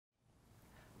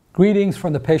Greetings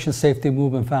from the Patient Safety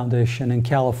Movement Foundation in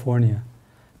California.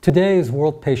 Today is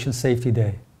World Patient Safety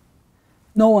Day.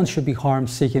 No one should be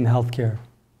harmed seeking healthcare.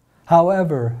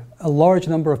 However, a large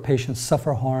number of patients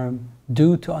suffer harm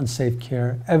due to unsafe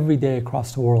care every day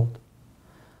across the world.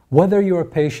 Whether you're a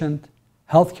patient,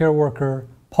 healthcare worker,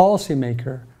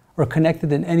 policymaker, or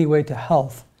connected in any way to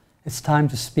health, it's time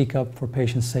to speak up for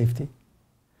patient safety.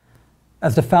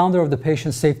 As the founder of the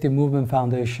Patient Safety Movement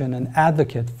Foundation and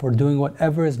advocate for doing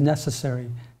whatever is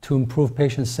necessary to improve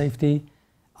patient safety,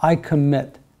 I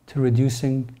commit to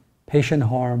reducing patient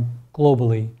harm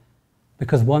globally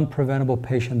because one preventable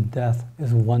patient death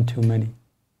is one too many.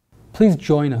 Please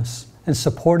join us in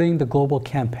supporting the global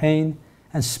campaign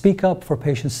and speak up for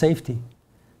patient safety.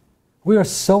 We are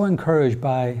so encouraged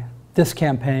by this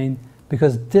campaign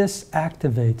because this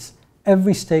activates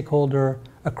every stakeholder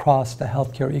across the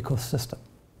healthcare ecosystem.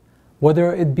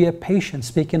 Whether it be a patient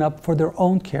speaking up for their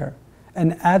own care,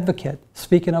 an advocate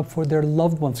speaking up for their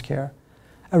loved one's care,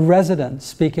 a resident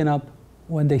speaking up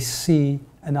when they see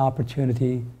an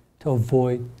opportunity to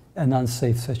avoid an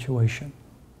unsafe situation,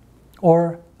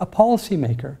 or a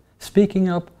policymaker speaking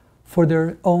up for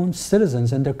their own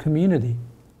citizens and their community.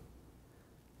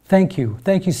 Thank you.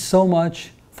 Thank you so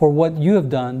much for what you have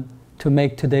done to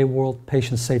make today World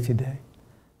Patient Safety Day.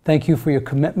 Thank you for your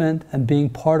commitment and being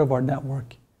part of our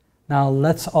network. Now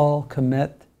let's all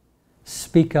commit,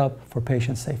 speak up for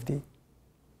patient safety.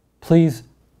 Please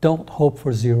don't hope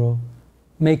for zero,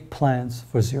 make plans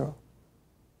for zero.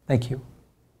 Thank you.